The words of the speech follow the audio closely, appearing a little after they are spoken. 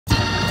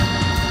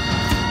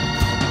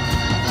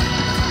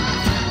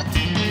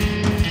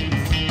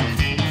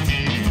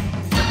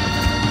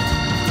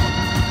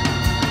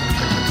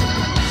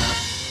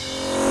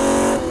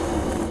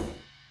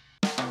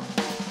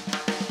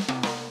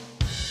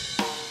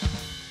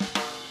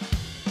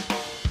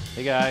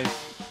Hey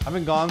guys, I've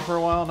been gone for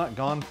a while, not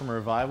gone from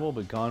Revival,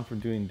 but gone from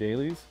doing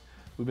dailies.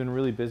 We've been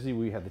really busy.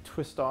 We had the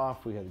twist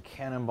off, we had the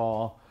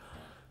cannonball,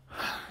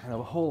 and a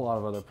whole lot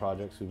of other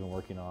projects we've been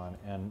working on.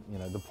 And you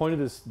know, the point of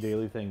this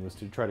daily thing was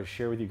to try to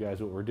share with you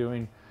guys what we're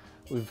doing.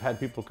 We've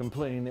had people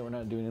complaining that we're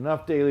not doing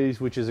enough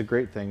dailies, which is a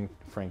great thing,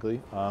 frankly,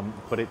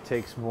 but it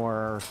takes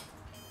more.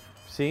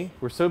 See,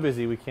 we're so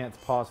busy we can't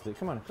pause it.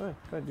 Come on, go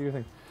ahead, do your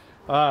thing.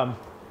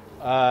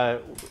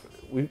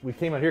 We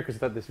came out here because we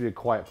thought this would be a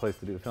quiet place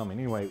to do the filming.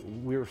 Anyway,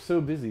 we were so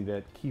busy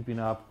that keeping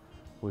up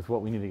with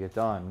what we need to get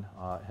done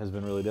has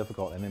been really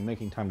difficult. And then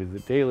making time to do the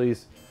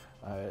dailies,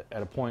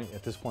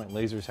 at this point,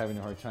 Laser's having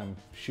a hard time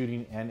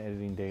shooting and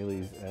editing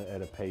dailies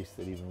at a pace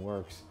that even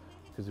works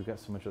because we've got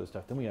so much other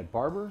stuff. Then we had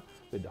Barber,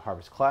 we had the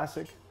Harvest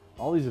Classic,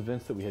 all these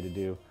events that we had to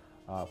do.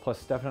 Plus,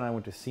 Steph and I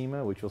went to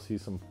SEMA, which you'll see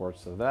some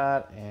ports of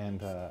that.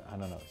 And I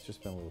don't know, it's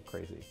just been a little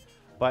crazy.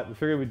 But we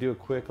figured we'd do a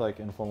quick,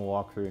 informal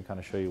walkthrough and kind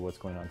of show you what's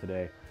going on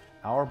today.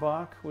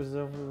 Auerbach was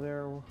over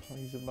there.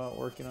 He's about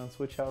working on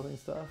switch housing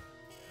stuff.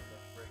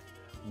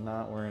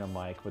 Not wearing a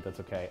mic, but that's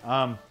okay.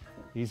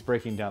 He's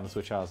breaking down the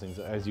switch housings.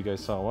 As you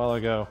guys saw a while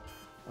ago,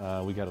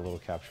 we got a little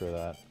capture of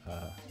that,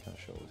 kind of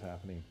show what was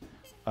happening.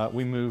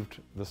 We moved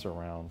this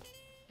around.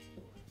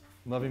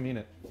 Love you, mean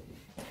it.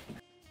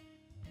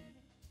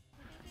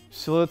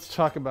 So let's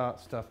talk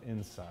about stuff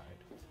inside.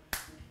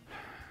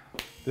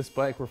 This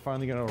bike we're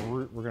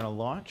gonna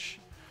launch.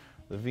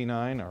 The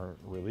V9 or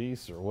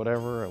release or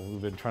whatever.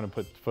 We've been trying to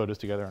put photos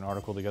together, an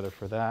article together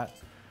for that.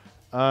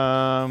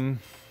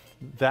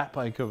 That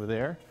bike over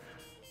there,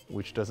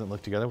 which doesn't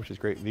look together, which is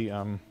great.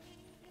 The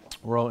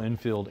Royal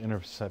Enfield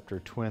Interceptor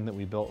twin that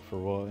we built for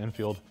Royal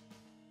Enfield.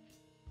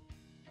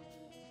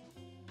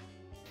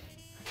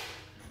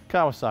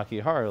 Kawasaki,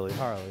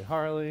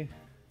 Harley.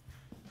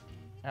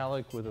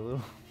 Alec with a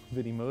little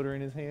bitty motor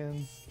in his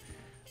hands.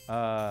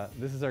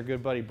 This is our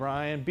good buddy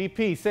Brian.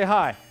 BP, say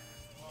hi.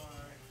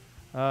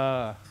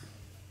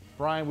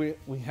 Brian,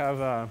 we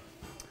have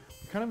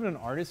kind of an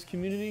artist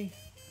community,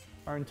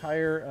 our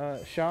entire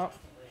shop,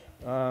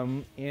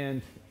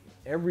 and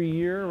every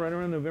year, right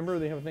around November,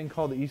 they have a thing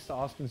called the East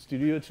Austin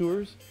Studio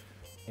Tours,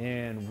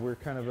 and we're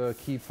kind of a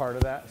key part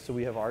of that. So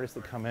we have artists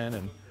that come in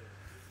and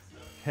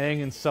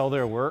hang and sell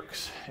their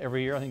works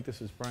every year. I think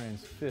this is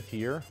Brian's 5th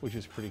year, which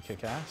is pretty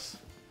kick-ass.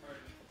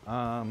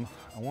 I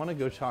want to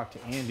go talk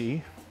to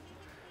Andy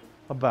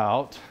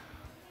about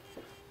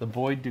the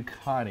Boyd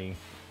Ducati.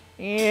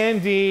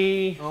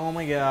 Andy! Oh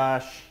my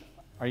gosh.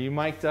 Are you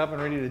mic'd up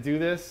and ready to do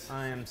this?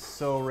 I am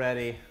so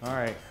ready. All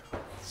right,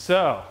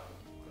 so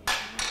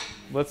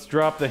let's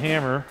drop the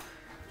hammer.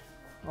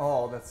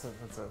 Oh, that's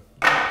a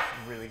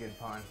really good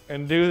pun.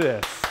 And do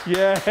this.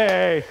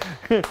 Yay!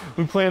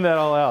 We planned that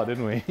all out,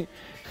 didn't we?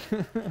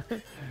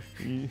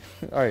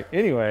 All right,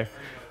 anyway,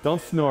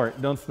 don't snort.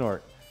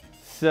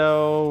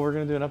 So we're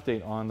gonna do an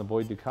update on the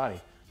Boyd Ducati.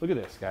 Look at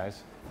this,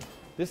 guys.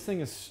 This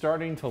thing is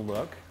starting to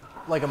look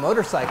like a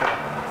motorcycle.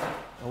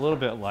 A little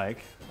bit like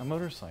a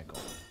motorcycle.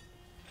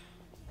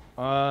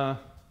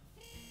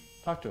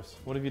 Talk to us.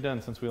 What have you done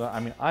since we last?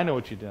 I mean, I know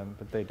what you've done,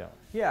 but they don't.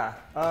 Yeah,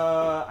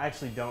 I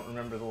actually don't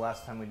remember the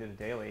last time we did a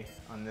daily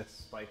on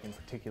this bike in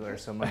particular,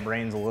 so my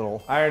brain's a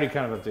little... I already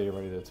kind of updated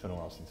everybody that it's been a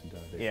while since we've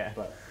done a daily. Yeah.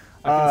 But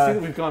I can see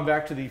that we've gone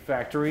back to the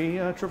factory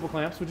triple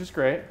clamps, which is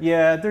great.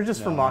 Yeah, they're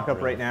just for mock-up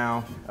really. Right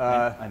now.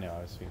 I know,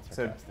 I was being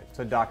sarcastic.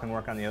 So Doc can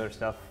work on the other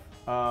stuff.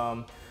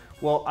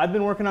 Well, I've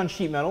been working on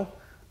sheet metal.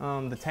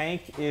 The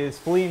tank is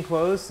fully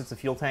enclosed. It's a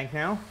fuel tank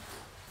now,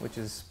 which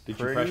is pretty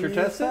you pressure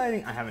test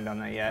exciting. I haven't done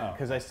that yet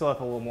because I still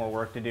have a little more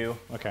work to do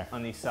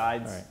on these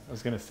sides. All right. I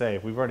was going to say,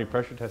 if we've already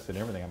pressure tested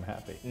everything, I'm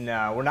happy.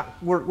 No, we're not.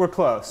 We're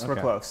close. Okay.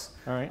 We're close.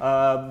 All right.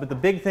 But the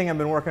big thing I've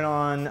been working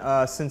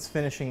on since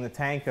finishing the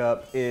tank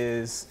up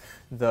is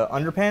the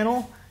under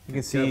panel. You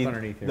can see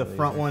the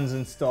front one's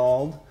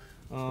installed.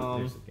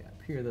 There's a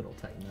gap here that'll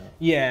tighten up.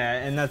 Yeah,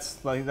 and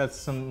that's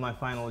some of my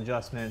final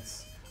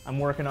adjustments. I'm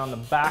working on the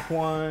back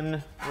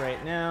one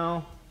right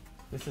now.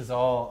 This is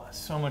all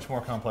so much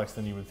more complex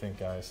than you would think,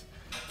 guys.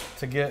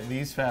 To get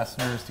these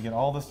fasteners, to get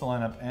all this to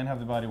line up and have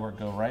the bodywork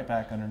go right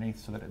back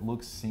underneath so that it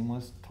looks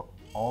seamless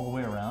all the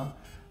way around,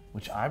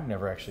 which I've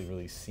never actually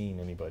really seen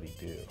anybody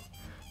do.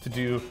 To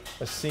do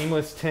a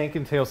seamless tank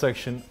and tail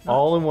section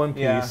all in one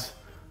piece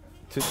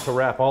to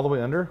wrap all the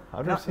way under.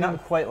 I've never seen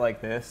not quite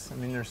like this. I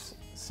mean, there's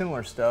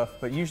similar stuff,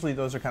 but usually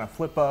those are kind of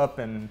flip up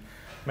and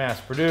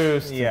mass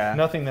produced. Yeah.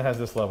 Nothing that has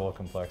this level of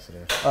complexity.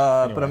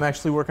 Anyway. But I'm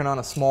actually working on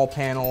a small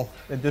panel.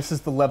 This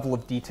is the level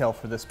of detail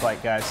for this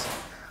bike, guys.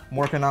 I'm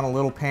working on a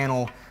little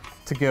panel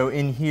to go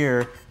in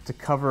here to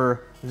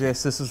cover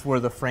this. This is where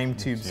the frame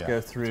tubes go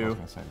through. That's what I was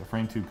gonna say. The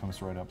frame tube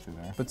comes right up through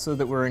there. But so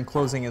that we're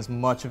enclosing as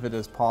much of it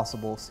as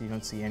possible so you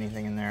don't see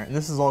anything in there. And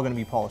this is all gonna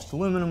be polished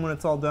aluminum when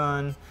it's all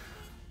done.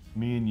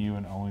 Me and you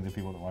and only the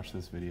people that watch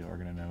this video are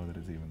gonna know that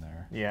it's even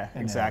there. Yeah,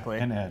 exactly.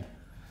 And Ed.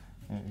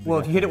 Well,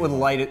 if you hit it with a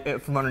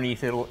light from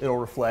underneath, it'll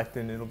reflect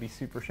and it'll be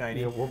super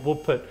shiny. Yeah, we'll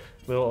put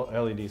little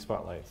LED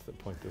spotlights that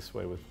point this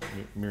way with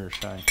mirror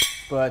shine.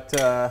 But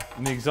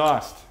and the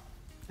exhaust.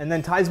 And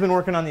then Ty's been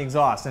working on the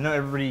exhaust. I know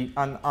everybody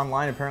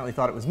online apparently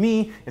thought it was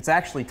me. It's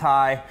actually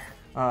Ty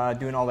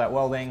doing all that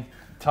welding.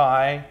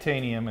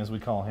 Titanium, as we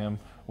call him,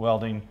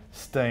 welding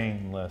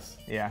stainless.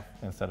 Yeah.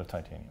 Instead of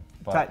titanium.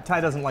 But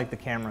Ty doesn't like the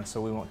camera, so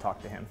we won't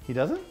talk to him. he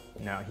doesn't?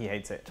 No, he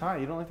hates it. Ty,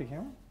 you don't like the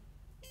camera?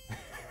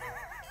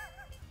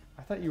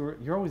 I thought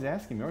you're always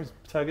asking me. You're always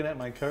tugging at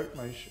my coat,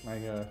 my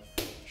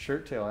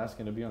shirt tail,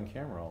 asking to be on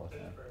camera all the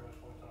time.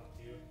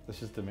 That's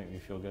just to make me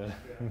feel good.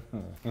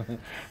 Yeah.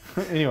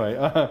 Anyway,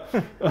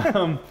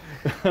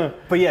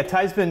 but yeah,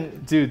 Ty's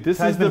been. Dude, this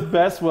is the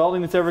best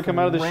welding that's ever come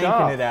out of the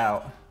shop. Ranking it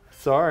out.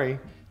 Sorry,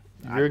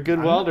 you're a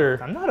good welder.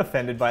 I'm not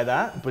offended by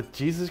that. But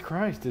Jesus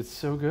Christ, it's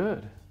so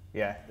good.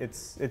 Yeah,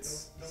 it's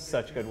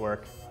such good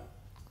work.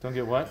 Don't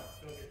get what?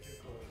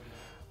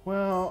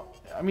 Well,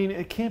 I mean,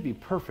 it can't be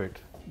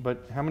perfect.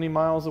 But how many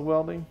miles of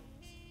welding?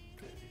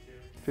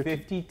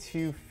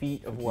 52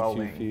 feet of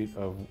welding. 52 feet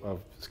of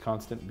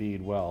constant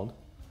bead weld.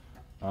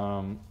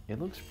 It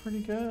looks pretty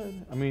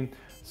good. I mean,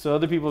 so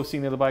other people have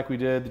seen the other bike we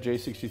did, the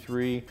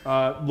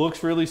J63.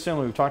 Looks really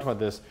similar. We've talked about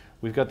this.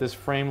 We've got this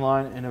frame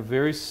line and a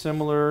very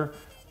similar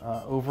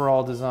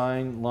overall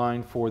design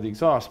line for the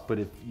exhaust. But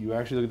if you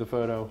actually look at the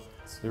photo,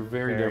 they're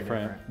very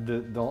different.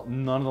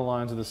 None of the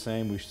lines are the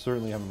same. We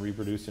certainly haven't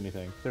reproduced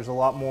anything. There's a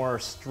lot more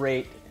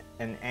straight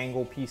and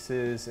angle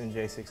pieces in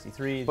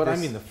J63. But I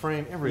mean the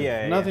frame, everything.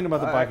 Yeah, nothing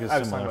about the bike is similar. I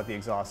was talking about the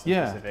exhaust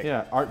specific.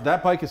 Yeah.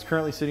 That bike is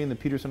currently sitting in the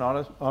Peterson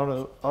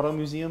Auto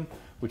Museum,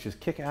 which is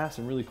kick-ass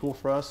and really cool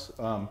for us.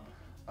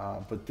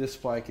 But this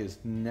bike is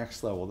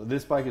next level.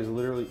 This bike is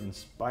literally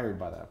inspired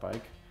by that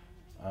bike.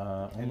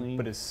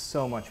 But it's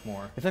so much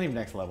more. It's not even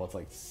next level. It's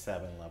like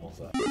 7 levels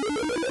up.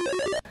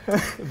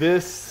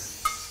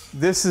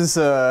 This is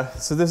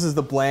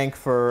the blank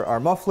for our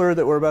muffler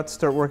that we're about to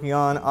start working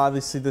on.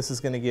 Obviously, this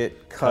is going to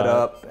get cut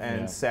up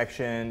and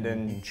sectioned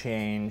and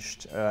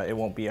changed. It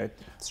won't be a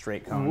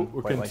straight cone.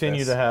 We'll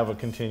continue to have a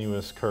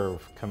continuous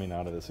curve coming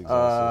out of this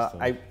exhaust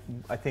system.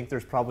 I think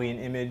there's probably an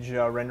image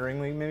rendering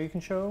we maybe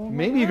can show.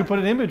 Maybe you could put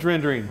an image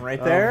rendering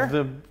right there.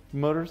 The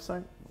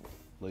motorcycle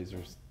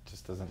lasers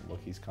just doesn't look.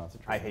 He's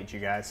concentrating. I hate you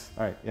guys.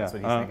 All right, yeah, that's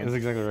what he's thinking. That's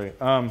exactly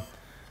right.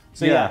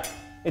 So yeah,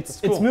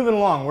 it's moving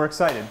along. We're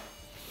excited.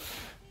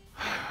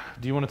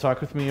 Do you want to talk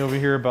with me over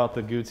here about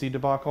the Guzzi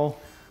debacle?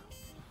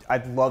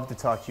 I'd love to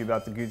talk to you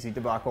about the Guzzi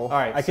debacle. All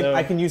right,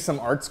 I can use some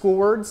art school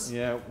words.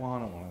 Yeah, well, I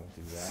don't want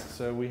to do that.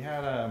 So we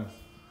had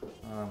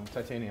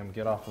Titanium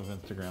get off of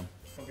Instagram.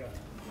 Okay.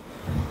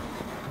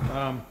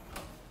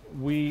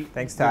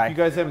 Thanks, Ty. If you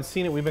guys haven't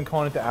seen it, we've been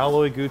calling it the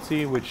Alloy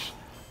Guzzi, which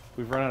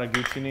we've run out of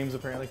Guzzi names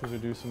apparently because we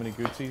do so many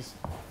Guzzis.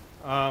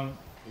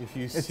 If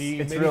you see,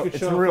 maybe you could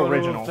show a photo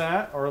original of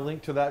that or a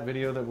link to that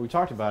video that we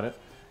talked about it.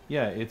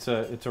 Yeah, it's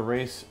a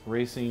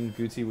racing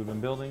Guzzi we've been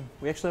building.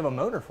 We actually have a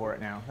motor for it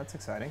now. That's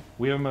exciting.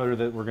 We have a motor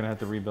that we're going to have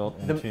to rebuild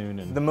and tune.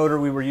 And the motor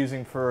we were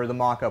using for the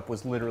mock-up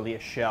was literally a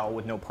shell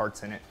with no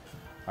parts in it.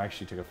 I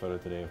actually took a photo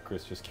today of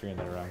Chris just carrying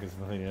that around because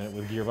there's nothing in it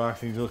with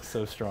gearboxing. It looks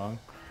so strong.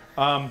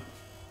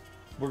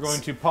 We're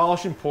going to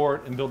polish and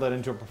port and build that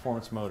into a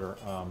performance motor.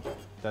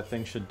 That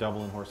thing should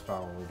double in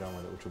horsepower when we're done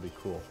with it, which will be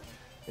cool.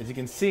 As you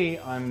can see,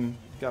 I'm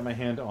got my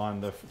hand on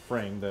the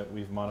frame that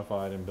we've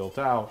modified and built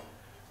out.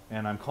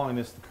 And I'm calling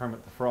this the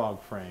Kermit the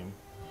Frog frame.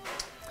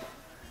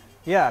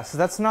 Yeah, so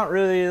that's not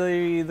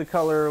really the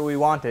color we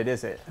wanted,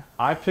 is it?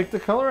 I picked the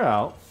color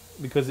out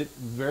because it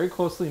very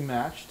closely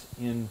matched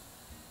in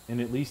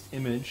at least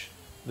image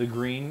the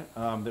green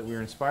that we were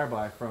inspired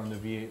by from the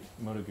V8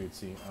 Moto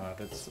Guzzi.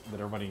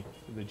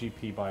 The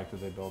GP bike that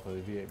they built, the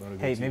V8 Moto Guzzi.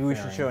 Hey, maybe we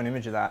should show an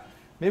image of that.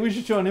 Maybe we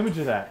should show an image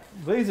of that.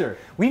 Laser.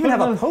 We even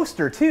have a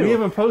poster too. We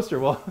have a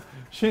poster. Well,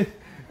 so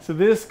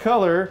this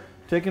color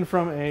taken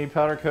from a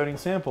powder coating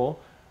sample.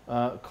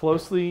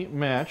 Closely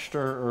matched,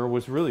 or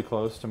was really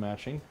close to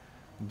matching,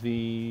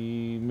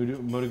 the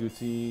Moto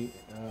Guzzi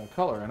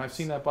color. And I've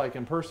seen that bike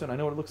in person. I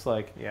know what it looks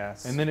like.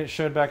 Yes. And then it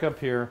showed back up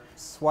here.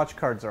 Swatch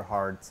cards are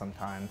hard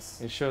sometimes.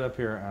 It showed up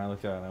here, and I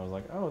looked at it, and I was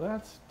like, oh,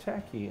 that's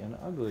tacky and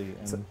ugly.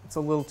 And it's a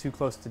little too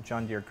close to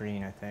John Deere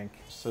green, I think.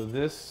 So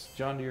this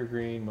John Deere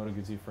green Moto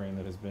Guzzi frame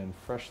that has been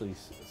freshly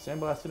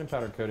sandblasted and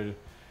powder coated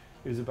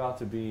is about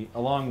to be,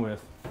 along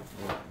with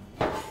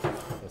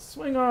the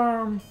swing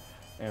arm,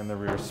 and the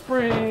rear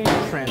spring,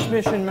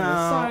 transmission mount,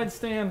 the side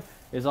stand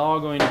is all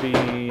going to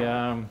be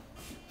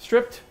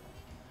stripped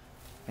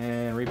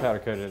and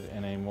repowder coated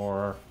in a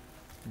more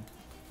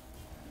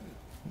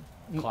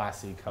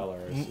classy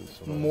color.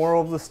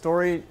 Moral of the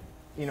story,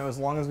 you know, as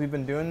long as we've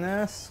been doing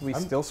this, we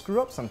still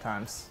screw up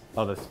sometimes.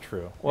 Oh, that's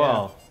true.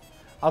 Well,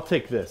 I'll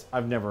take this.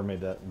 I've never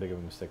made that big of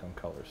a mistake on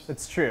colors.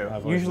 It's true.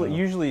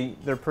 Usually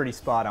they're pretty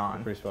spot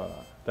on. Pretty spot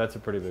on. That's a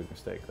pretty big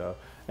mistake, though.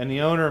 And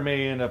the owner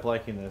may end up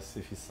liking this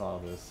if you saw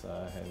this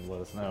and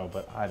let us know,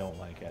 but I don't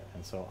like it,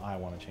 and so I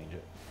want to change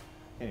it.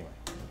 Anyway,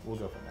 we'll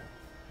go from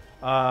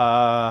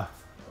there.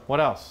 What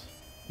else?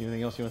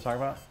 Anything else you want to talk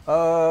about?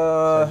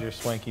 Besides your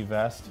swanky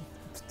vest.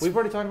 We've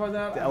already talked about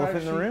that. The elephant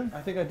in the room?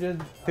 I think I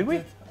did. Did we?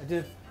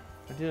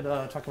 I did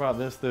talk about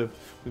this.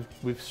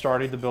 We've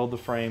started to build the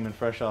frame and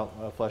flesh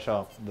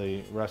out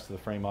the rest of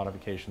the frame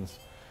modifications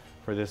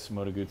for this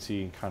Moto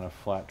Guzzi kind of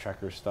flat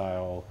tracker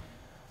style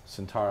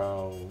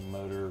Centauro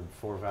motor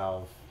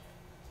 4-valve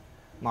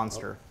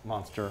monster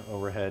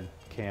overhead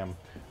cam.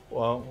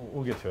 Well,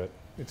 we'll get to it.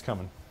 It's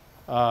coming.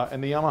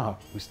 And the Yamaha,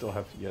 we still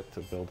have yet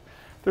to build.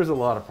 There's a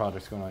lot of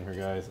projects going on here,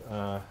 guys.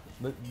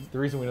 The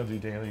reason we don't do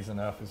dailies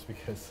enough is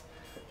because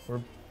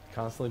we're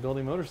constantly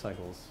building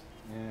motorcycles,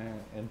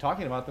 and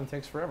talking about them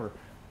takes forever.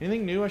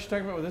 Anything new I should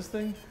talk about with this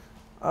thing?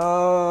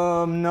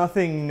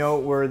 Nothing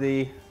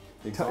noteworthy.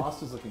 The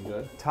exhaust is looking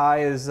good.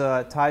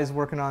 Ty's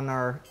working on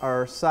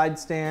our side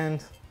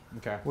stand.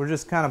 Okay. We're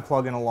just kind of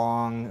plugging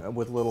along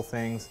with little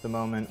things at the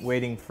moment,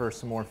 waiting for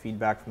some more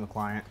feedback from the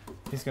client.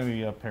 He's going to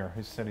be up here.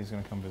 He said he's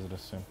going to come visit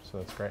us soon, so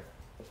that's great.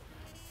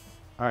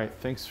 All right,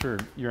 thanks for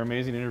your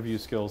amazing interview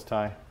skills,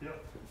 Ty.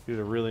 Yep. You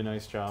did a really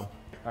nice job.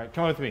 All right,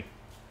 come on with me.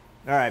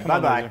 All right,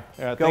 bye-bye.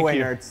 Go away,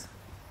 nerds.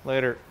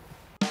 Later.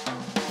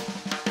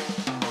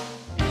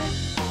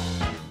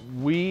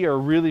 We are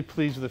really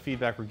pleased with the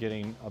feedback we're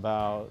getting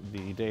about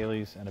the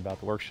dailies and about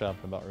the workshop,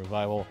 about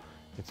Revival.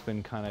 It's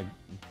been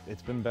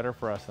better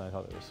for us than I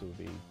thought this would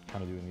be,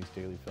 kind of doing these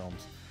daily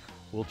films.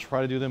 We'll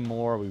try to do them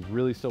more. We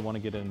really still want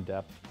to get in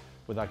depth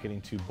without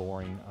getting too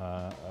boring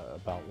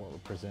about what we're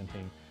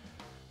presenting.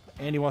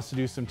 Andy wants to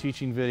do some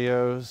teaching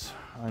videos.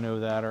 I know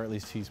that, or at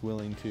least he's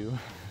willing to,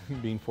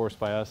 being forced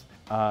by us.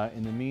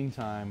 In the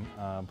meantime,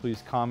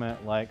 please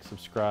comment, like,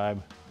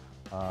 subscribe,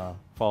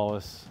 follow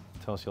us,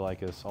 tell us you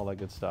like us, all that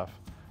good stuff.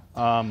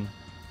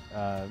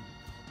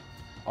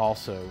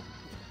 Also,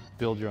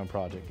 build your own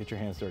project, get your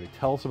hands dirty.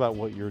 Tell us about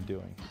what you're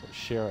doing.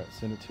 Share it,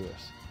 send it to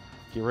us.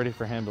 Get ready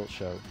for Hand Built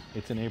Show.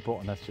 It's in April,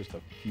 and that's just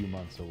a few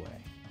months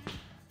away.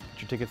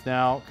 Get your tickets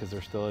now, because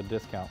they're still at a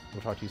discount.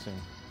 We'll talk to you soon.